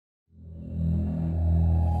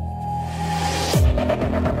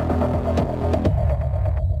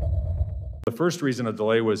the first reason of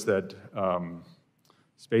delay was that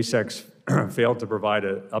SpaceX failed to provide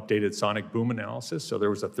an updated sonic boom analysis, so there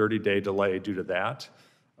was a 30-day delay due to that.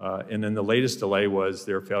 And then the latest delay was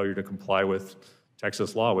their failure to comply with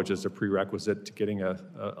Texas law, which is a prerequisite to getting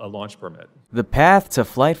a launch permit. The path to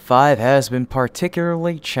Flight 5 has been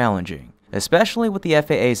particularly challenging, especially with the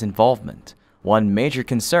FAA's involvement. One major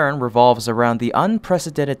concern revolves around the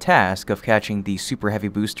unprecedented task of catching the Super Heavy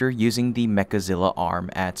booster using the Mechazilla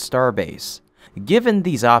Arm at Starbase. Given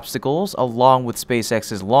these obstacles, along with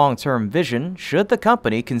SpaceX's long-term vision, should the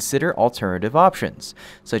company consider alternative options,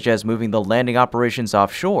 such as moving the landing operations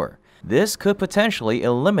offshore? This could potentially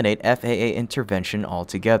eliminate FAA intervention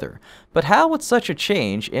altogether. But how would such a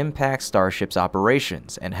change impact Starship's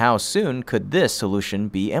operations, and how soon could this solution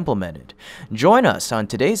be implemented? Join us on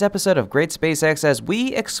today's episode of Great SpaceX as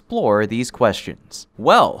we explore these questions.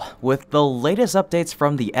 Well, with the latest updates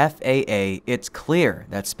from the FAA, it's clear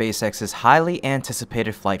that SpaceX's highly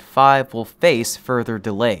anticipated Flight 5 will face further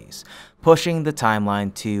delays, pushing the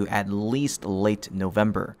timeline to at least late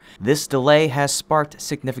November. This delay has sparked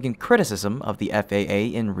significant criticism of the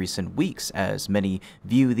FAA in recent weeks, as many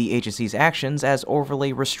view the agency's actions as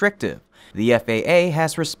overly restrictive. The FAA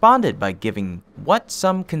has responded by giving what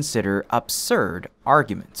some consider absurd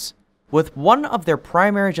arguments, with one of their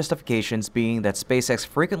primary justifications being that SpaceX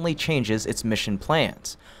frequently changes its mission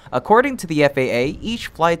plans. According to the FAA, each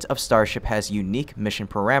flight of Starship has unique mission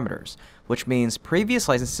parameters, which means previous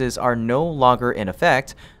licenses are no longer in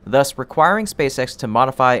effect, thus requiring SpaceX to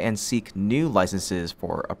modify and seek new licenses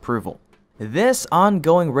for approval. This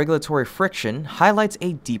ongoing regulatory friction highlights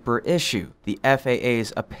a deeper issue: the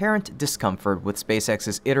FAA's apparent discomfort with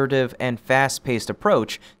SpaceX's iterative and fast-paced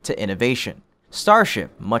approach to innovation.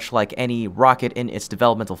 Starship, much like any rocket in its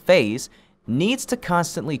developmental phase, needs to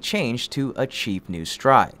constantly change to achieve new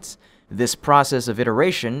strides. This process of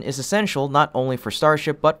iteration is essential not only for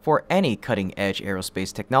Starship but for any cutting-edge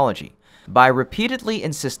aerospace technology. By repeatedly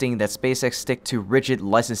insisting that SpaceX stick to rigid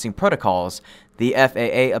licensing protocols, the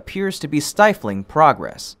FAA appears to be stifling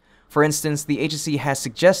progress. For instance, the agency has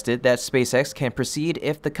suggested that SpaceX can proceed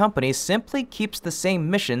if the company simply keeps the same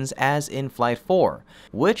missions as in Flight 4,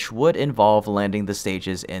 which would involve landing the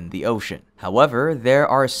stages in the ocean. However, there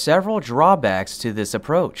are several drawbacks to this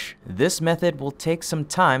approach. This method will take some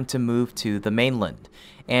time to move to the mainland,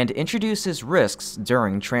 and introduces risks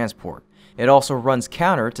during transport. It also runs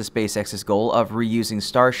counter to SpaceX's goal of reusing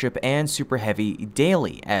Starship and Super Heavy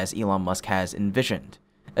daily, as Elon Musk has envisioned.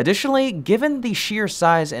 Additionally, given the sheer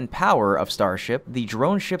size and power of Starship, the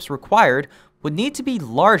drone ships required would need to be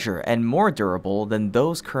larger and more durable than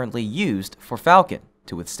those currently used for Falcon,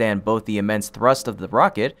 to withstand both the immense thrust of the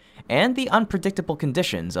rocket and the unpredictable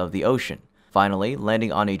conditions of the ocean. Finally,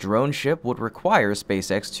 landing on a drone ship would require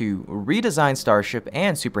SpaceX to redesign Starship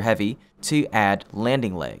and Super Heavy to add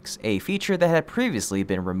landing legs, a feature that had previously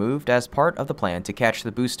been removed as part of the plan to catch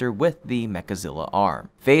the booster with the Mechazilla Arm.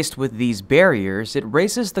 Faced with these barriers, it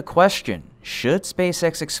raises the question: should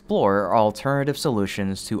SpaceX explore alternative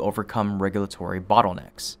solutions to overcome regulatory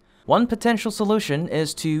bottlenecks? One potential solution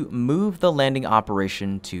is to move the landing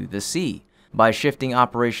operation to the sea. By shifting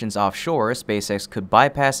operations offshore, SpaceX could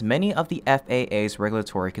bypass many of the FAA's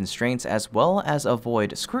regulatory constraints as well as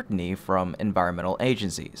avoid scrutiny from environmental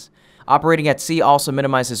agencies. Operating at sea also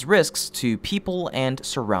minimizes risks to people and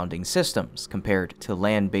surrounding systems compared to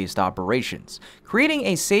land-based operations, creating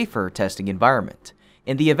a safer testing environment.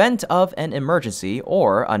 In the event of an emergency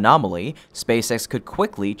or anomaly, SpaceX could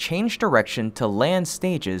quickly change direction to land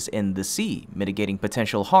stages in the sea, mitigating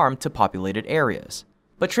potential harm to populated areas.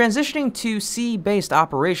 But transitioning to sea-based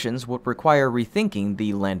operations would require rethinking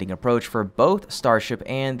the landing approach for both Starship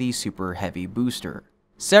and the Super Heavy booster.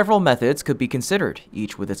 Several methods could be considered,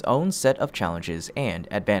 each with its own set of challenges and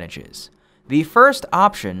advantages. The first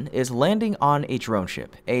option is landing on a drone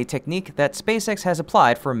ship, a technique that SpaceX has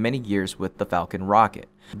applied for many years with the Falcon rocket.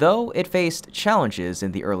 Though it faced challenges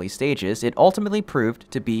in the early stages, it ultimately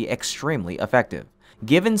proved to be extremely effective.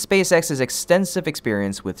 Given SpaceX's extensive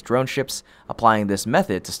experience with drone ships, applying this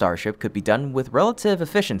method to Starship could be done with relative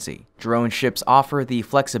efficiency. Drone ships offer the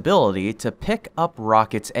flexibility to pick up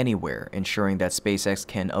rockets anywhere, ensuring that SpaceX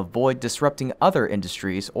can avoid disrupting other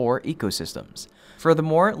industries or ecosystems.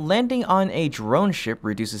 Furthermore, landing on a drone ship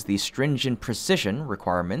reduces the stringent precision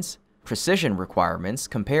requirements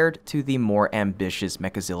compared to the more ambitious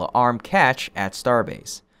Mechazilla Arm catch at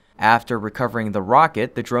Starbase. After recovering the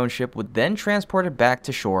rocket, the drone ship would then transport it back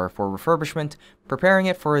to shore for refurbishment, preparing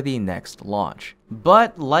it for the next launch.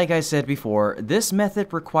 But like I said before, this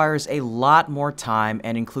method requires a lot more time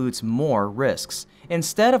and includes more risks.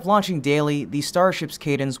 Instead of launching daily, the Starship's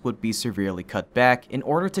cadence would be severely cut back in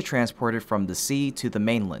order to transport it from the sea to the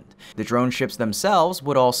mainland. The drone ships themselves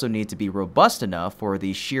would also need to be robust enough for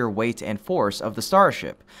the sheer weight and force of the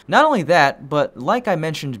Starship. Not only that, but like I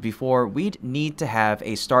mentioned before, we'd need to have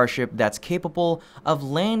a Starship that's capable of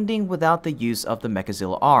landing without the use of the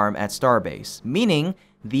Mechazilla Arm at Starbase, meaning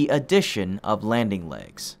the addition of landing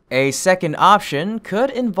legs. A second option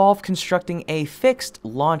could involve constructing a fixed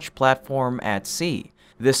launch platform at sea.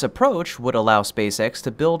 This approach would allow SpaceX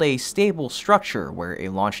to build a stable structure where a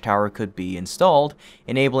launch tower could be installed,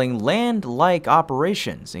 enabling land-like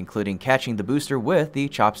operations, including catching the booster with the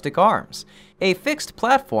chopstick arms. A fixed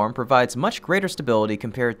platform provides much greater stability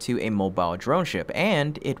compared to a mobile drone ship,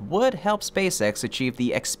 and it would help SpaceX achieve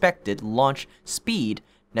the expected launch speed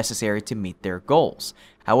necessary to meet their goals.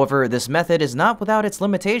 However, this method is not without its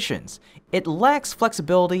limitations. It lacks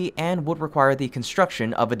flexibility and would require the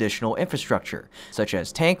construction of additional infrastructure, such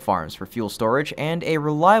as tank farms for fuel storage and a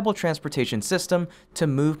reliable transportation system to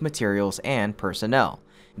move materials and personnel.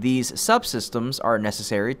 These subsystems are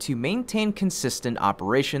necessary to maintain consistent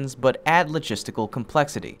operations but add logistical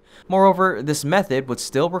complexity. Moreover, this method would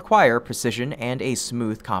still require precision and a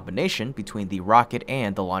smooth combination between the rocket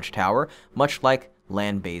and the launch tower, much like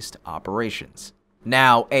land-based operations.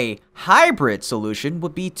 Now, a hybrid solution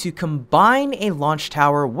would be to combine a launch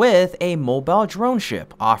tower with a mobile drone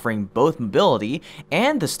ship, offering both mobility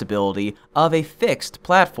and the stability of a fixed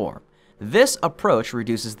platform. This approach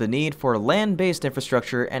reduces the need for land-based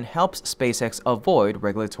infrastructure and helps SpaceX avoid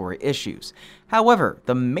regulatory issues. However,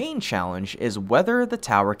 the main challenge is whether the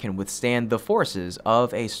tower can withstand the forces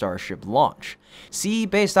of a Starship launch.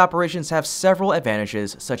 Sea-based operations have several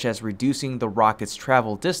advantages, such as reducing the rocket's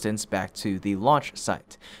travel distance back to the launch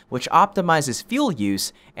site, which optimizes fuel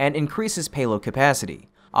use and increases payload capacity.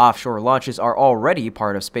 Offshore launches are already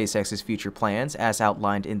part of SpaceX's future plans, as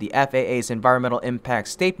outlined in the FAA's Environmental Impact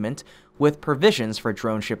Statement, with provisions for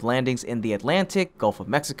drone ship landings in the Atlantic, Gulf of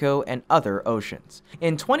Mexico, and other oceans.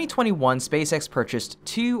 In 2021, SpaceX purchased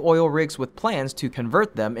 2 oil rigs with plans to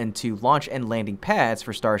convert them into launch and landing pads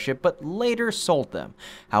for Starship, but later sold them.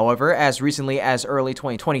 However, as recently as early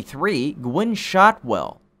 2023, Gwynne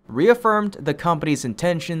Shotwell reaffirmed the company's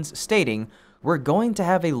intentions, stating, "We're going to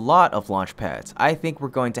have a lot of launch pads. I think we're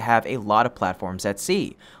going to have a lot of platforms at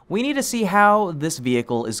sea. We need to see how this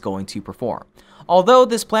vehicle is going to perform." Although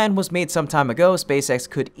this plan was made some time ago, SpaceX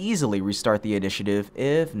could easily restart the initiative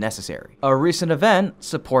if necessary. A recent event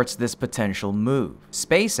supports this potential move.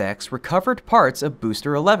 SpaceX recovered parts of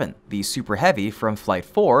Booster 11, the Super Heavy from Flight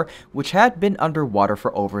 4, which had been underwater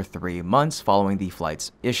for over 3 months following the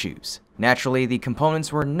flight's issues. Naturally, the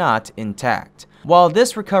components were not intact. While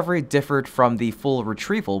this recovery differed from the full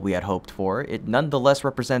retrieval we had hoped for, it nonetheless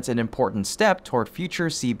represents an important step toward future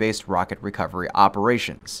sea-based rocket recovery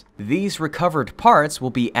operations. These recovered parts will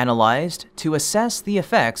be analyzed to assess the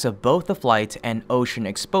effects of both the flight and ocean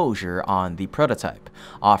exposure on the prototype,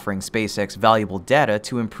 offering SpaceX valuable data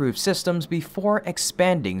to improve systems before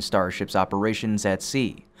expanding Starship's operations at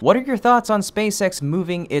sea. What are your thoughts on SpaceX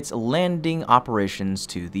moving its landing operations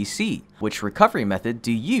to the sea? Which recovery method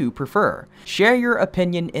do you prefer? Share your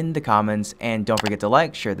opinion in the comments, and don't forget to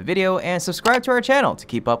like, share the video, and subscribe to our channel to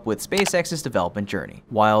keep up with SpaceX's development journey.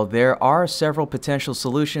 While there are several potential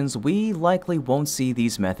solutions, we likely won't see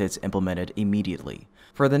these methods implemented immediately.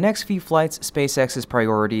 For the next few flights, SpaceX's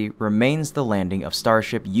priority remains the landing of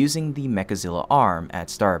Starship using the Mechazilla Arm at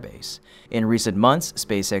Starbase. In recent months,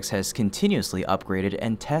 SpaceX has continuously upgraded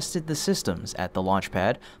and tested the systems at the launch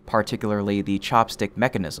pad, particularly the chopstick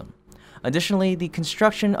mechanism. Additionally, the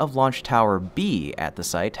construction of Launch Tower B at the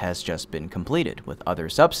site has just been completed, with other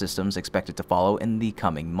subsystems expected to follow in the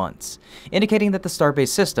coming months, indicating that the Starbase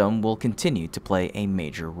system will continue to play a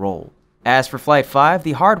major role. As for Flight 5,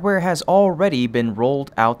 the hardware has already been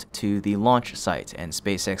rolled out to the launch site, and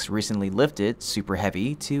SpaceX recently lifted Super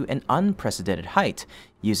Heavy to an unprecedented height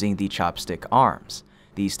using the chopstick arms.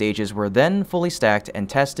 These stages were then fully stacked and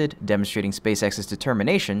tested, demonstrating SpaceX's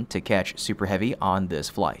determination to catch Super Heavy on this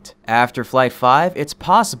flight. After Flight 5, it's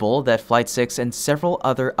possible that Flight 6 and several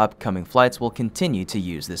other upcoming flights will continue to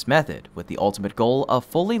use this method, with the ultimate goal of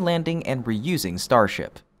fully landing and reusing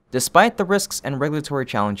Starship. Despite the risks and regulatory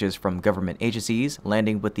challenges from government agencies,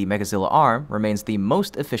 landing with the Mechazilla Arm remains the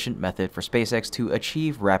most efficient method for SpaceX to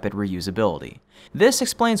achieve rapid reusability. This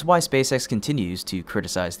explains why SpaceX continues to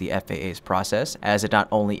criticize the FAA's process, as it not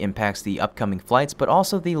only impacts the upcoming flights but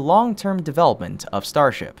also the long-term development of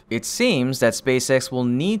Starship. It seems that SpaceX will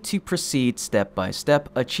need to proceed step by step,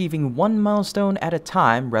 achieving one milestone at a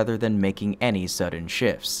time rather than making any sudden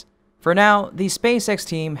shifts. For now, the SpaceX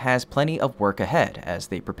team has plenty of work ahead as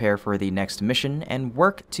they prepare for the next mission and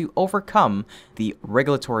work to overcome the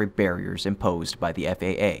regulatory barriers imposed by the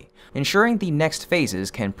FAA, ensuring the next phases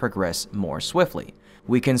can progress more swiftly.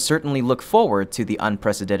 We can certainly look forward to the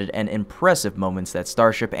unprecedented and impressive moments that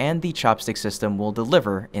Starship and the chopstick system will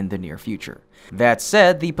deliver in the near future. That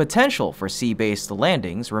said, the potential for sea-based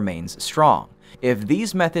landings remains strong. If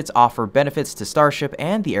these methods offer benefits to Starship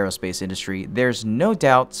and the aerospace industry, there's no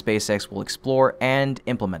doubt SpaceX will explore and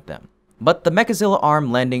implement them. But the Mechazilla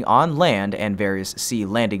Arm landing on land and various sea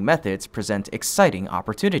landing methods present exciting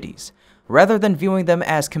opportunities. Rather than viewing them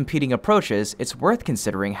as competing approaches, it's worth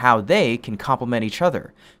considering how they can complement each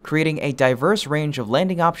other, creating a diverse range of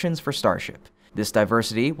landing options for Starship. This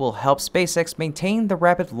diversity will help SpaceX maintain the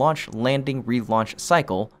rapid launch, landing, relaunch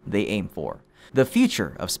cycle they aim for. The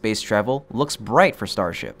future of space travel looks bright for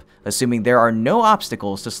Starship, assuming there are no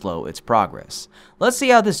obstacles to slow its progress. Let's see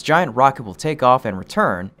how this giant rocket will take off and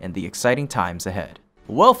return in the exciting times ahead.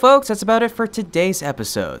 Well folks, that's about it for today's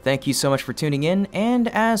episode. Thank you so much for tuning in, and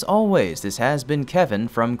as always, this has been Kevin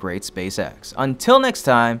from Great SpaceX. Until next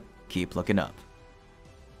time, keep looking up.